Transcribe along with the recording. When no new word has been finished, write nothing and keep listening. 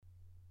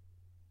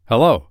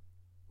Hello.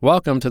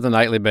 Welcome to the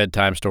Nightly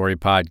Bedtime Story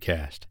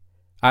Podcast.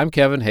 I'm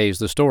Kevin Hayes,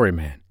 the Story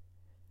Man.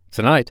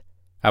 Tonight,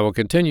 I will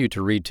continue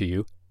to read to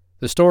you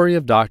the story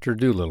of Dr.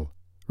 Dolittle,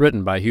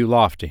 written by Hugh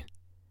Lofting.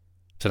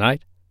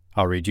 Tonight,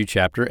 I'll read you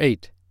Chapter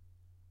 8.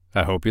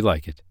 I hope you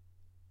like it.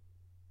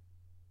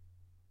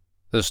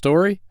 The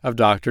Story of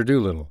Dr.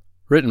 Dolittle,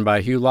 written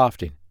by Hugh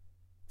Lofting.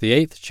 The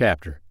 8th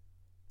Chapter.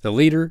 The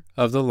Leader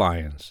of the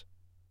Lions.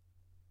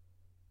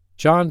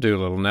 John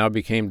Dolittle now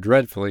became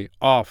dreadfully,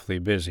 awfully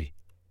busy.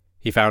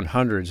 He found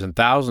hundreds and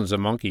thousands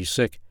of monkeys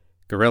sick,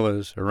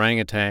 gorillas,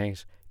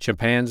 orangutans,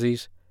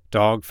 chimpanzees,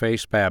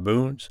 dog-faced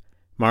baboons,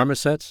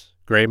 marmosets,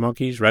 gray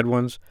monkeys, red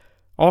ones,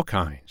 all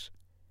kinds,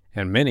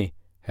 and many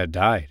had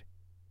died.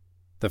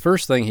 The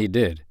first thing he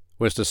did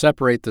was to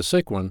separate the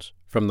sick ones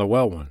from the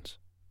well ones.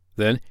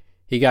 Then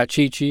he got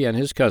Chi-Chi and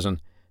his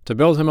cousin to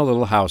build him a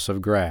little house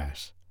of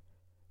grass.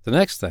 The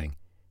next thing,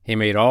 he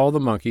made all the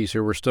monkeys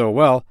who were still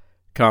well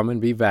come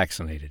and be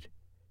vaccinated.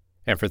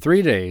 And for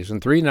 3 days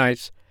and 3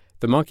 nights,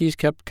 the monkeys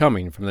kept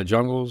coming from the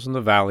jungles and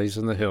the valleys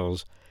and the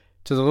hills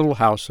to the little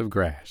house of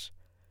grass,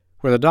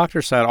 where the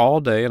doctor sat all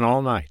day and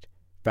all night,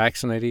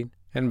 vaccinating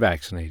and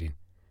vaccinating.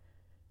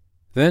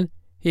 Then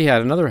he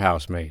had another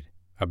house made,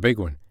 a big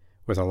one,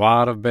 with a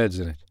lot of beds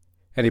in it,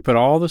 and he put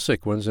all the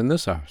sick ones in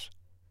this house.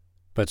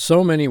 But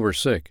so many were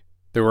sick,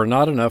 there were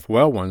not enough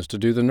well ones to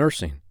do the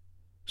nursing.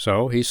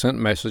 So he sent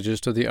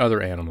messages to the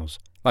other animals,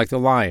 like the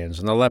lions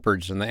and the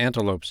leopards and the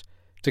antelopes,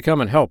 to come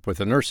and help with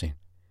the nursing.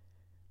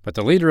 But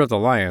the leader of the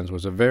lions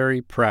was a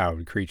very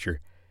proud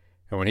creature,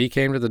 and when he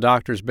came to the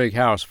doctor's big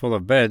house full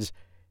of beds,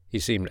 he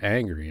seemed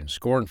angry and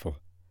scornful.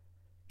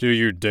 "Do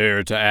you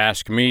dare to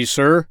ask me,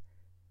 sir?"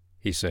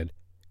 he said,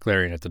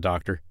 glaring at the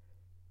doctor.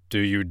 "Do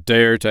you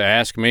dare to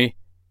ask me,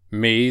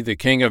 the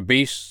king of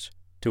beasts,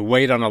 to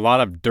wait on a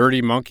lot of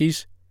dirty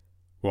monkeys?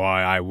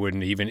 Why, I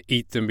wouldn't even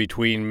eat them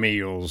between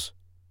meals."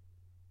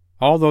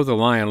 Although the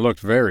lion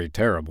looked very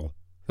terrible,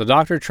 the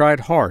doctor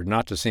tried hard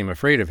not to seem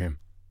afraid of him.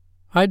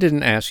 "I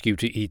didn't ask you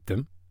to eat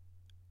them,"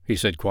 he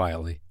said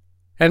quietly.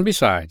 "And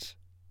besides,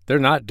 they're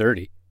not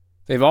dirty.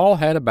 They've all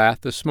had a bath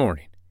this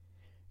morning.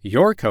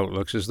 Your coat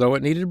looks as though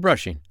it needed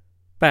brushing,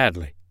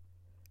 badly.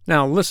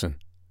 Now listen,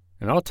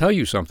 and I'll tell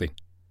you something.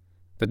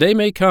 The day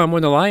may come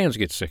when the lions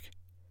get sick,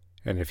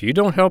 and if you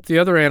don't help the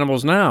other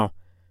animals now,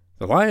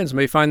 the lions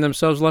may find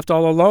themselves left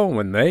all alone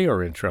when they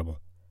are in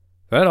trouble.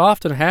 That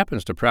often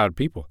happens to proud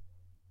people."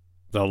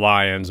 "The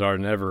lions are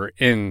never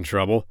in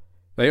trouble.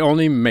 They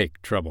only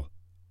make trouble,"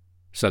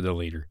 said the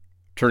leader,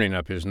 turning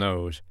up his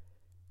nose,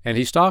 and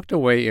he stalked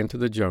away into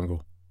the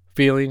jungle,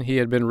 feeling he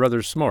had been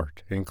rather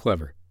smart and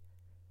clever.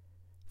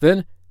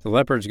 Then the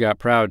leopards got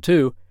proud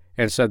too,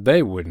 and said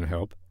they wouldn't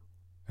help.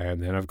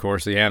 And then, of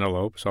course, the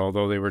antelopes,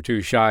 although they were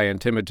too shy and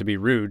timid to be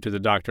rude to the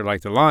doctor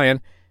like the lion,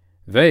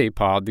 they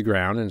pawed the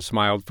ground and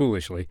smiled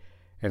foolishly,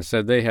 and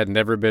said they had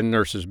never been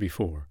nurses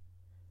before.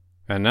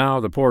 And now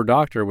the poor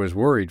doctor was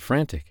worried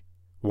frantic,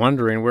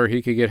 wondering where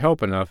he could get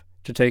help enough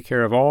to take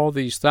care of all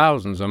these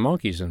thousands of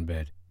monkeys in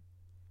bed.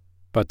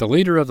 But the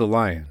leader of the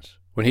lions,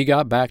 when he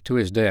got back to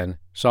his den,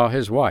 saw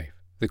his wife,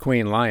 the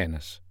queen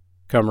lioness,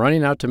 come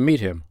running out to meet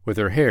him with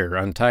her hair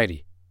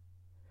untidy.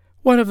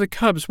 "One of the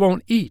cubs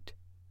won't eat,"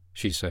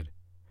 she said.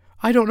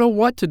 "I don't know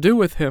what to do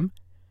with him.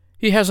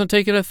 He hasn't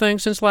taken a thing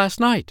since last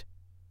night."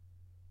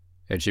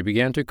 And she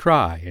began to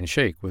cry and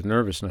shake with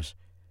nervousness,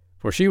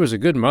 for she was a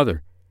good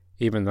mother,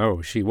 even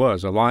though she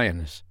was a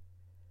lioness.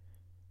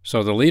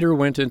 So the leader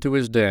went into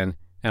his den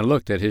and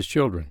looked at his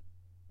children,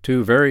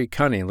 2 very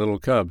cunning little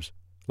cubs,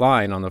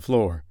 lying on the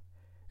floor,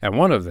 and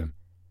one of them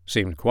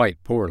seemed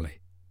quite poorly.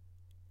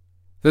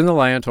 Then the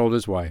lion told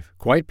his wife,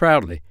 quite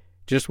proudly,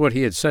 just what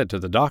he had said to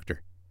the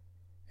doctor,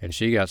 and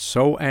she got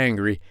so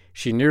angry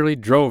she nearly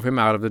drove him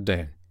out of the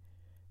den.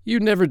 "You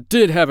never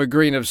did have a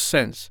grain of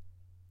sense,"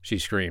 she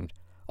screamed.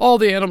 "All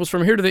the animals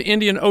from here to the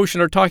Indian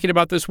Ocean are talking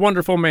about this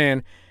wonderful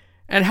man,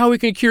 and how he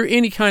can cure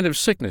any kind of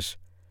sickness,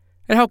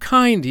 and how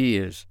kind he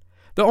is.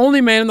 The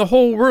only man in the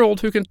whole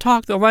world who can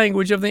talk the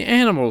language of the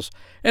animals.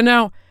 And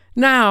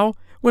now,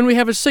 when we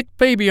have a sick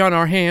baby on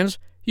our hands,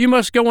 you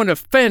must go and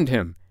offend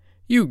him.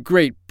 You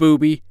great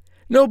booby!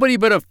 Nobody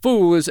but a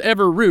fool is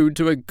ever rude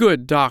to a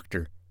good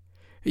doctor.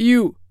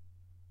 You—"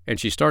 and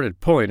she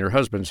started pulling her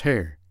husband's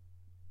hair.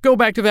 "Go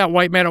back to that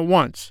white man at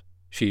once,"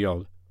 she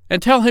yelled,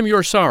 "and tell him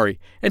you're sorry,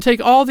 and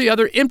take all the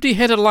other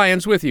empty-headed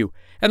lions with you,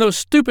 and those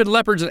stupid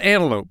leopards and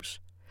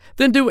antelopes.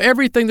 Then do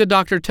everything the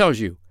doctor tells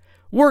you.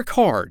 Work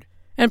hard,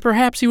 and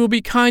perhaps he will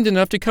be kind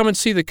enough to come and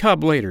see the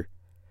cub later.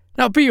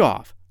 Now be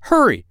off.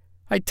 Hurry!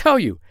 I tell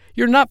you,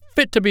 you're not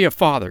fit to be a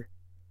father."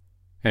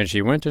 And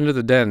she went into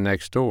the den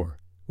next door,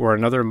 where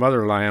another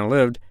mother lion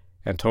lived,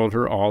 and told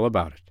her all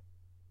about it.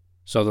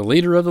 So the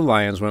leader of the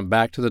lions went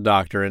back to the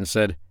doctor and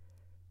said,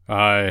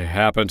 "I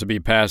happened to be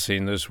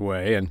passing this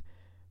way, and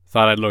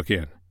thought I'd look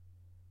in.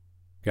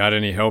 Got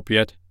any help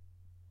yet?"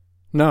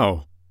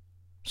 "No,"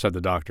 said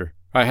the doctor,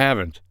 "I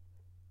haven't,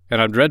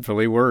 and I'm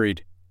dreadfully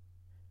worried."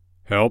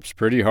 "Help's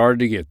pretty hard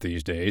to get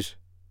these days,"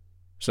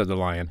 said the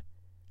lion.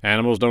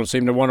 "Animals don't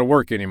seem to want to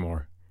work any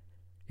more.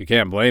 You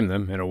can't blame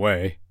them, in a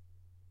way."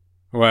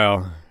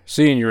 Well,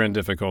 seeing you're in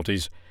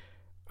difficulties,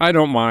 I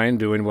don't mind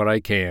doing what I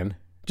can,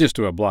 just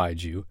to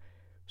oblige you,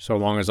 so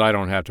long as I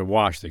don't have to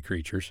wash the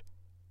creatures.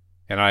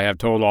 And I have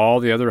told all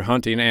the other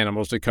hunting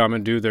animals to come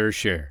and do their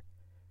share.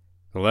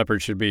 The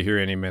leopard should be here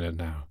any minute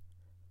now.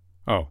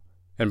 Oh,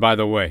 and by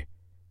the way,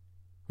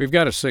 we've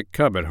got a sick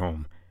cub at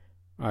home.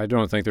 I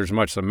don't think there's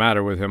much the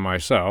matter with him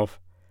myself,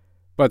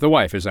 but the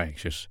wife is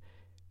anxious.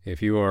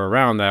 If you are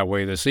around that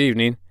way this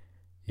evening,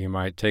 you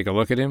might take a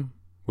look at him,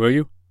 will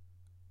you?"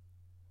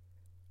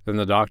 Then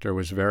the doctor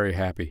was very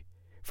happy,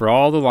 for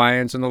all the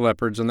lions and the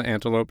leopards and the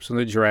antelopes and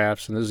the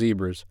giraffes and the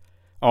zebras,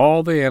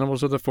 all the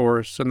animals of the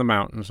forests and the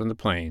mountains and the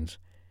plains,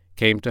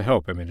 came to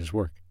help him in his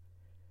work.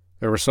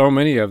 There were so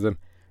many of them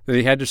that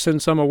he had to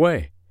send some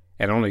away,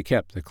 and only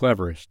kept the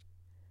cleverest.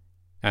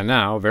 And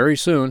now, very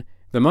soon,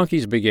 the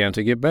monkeys began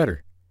to get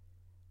better.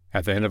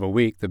 At the end of a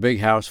week, the big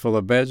house full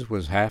of beds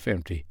was half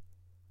empty.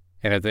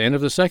 And at the end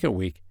of the second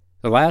week,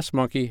 the last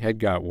monkey had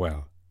got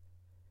well.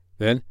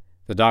 Then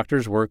the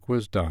doctor's work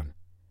was done,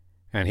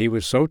 and he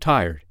was so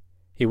tired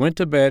he went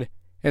to bed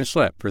and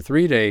slept for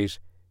 3 days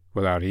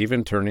without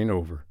even turning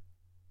over.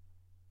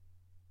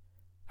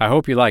 I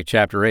hope you like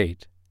Chapter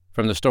 8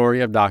 from the story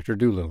of Dr.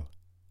 Dolittle,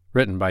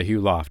 written by Hugh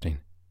Lofting.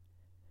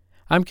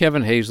 I'm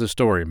Kevin Hayes, the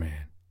Story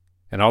Man,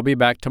 and I'll be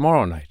back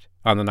tomorrow night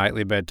on the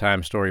Nightly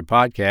Bedtime Story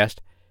Podcast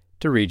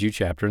to read you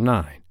Chapter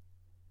 9.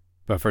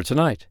 But for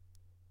tonight,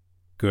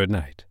 good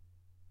night.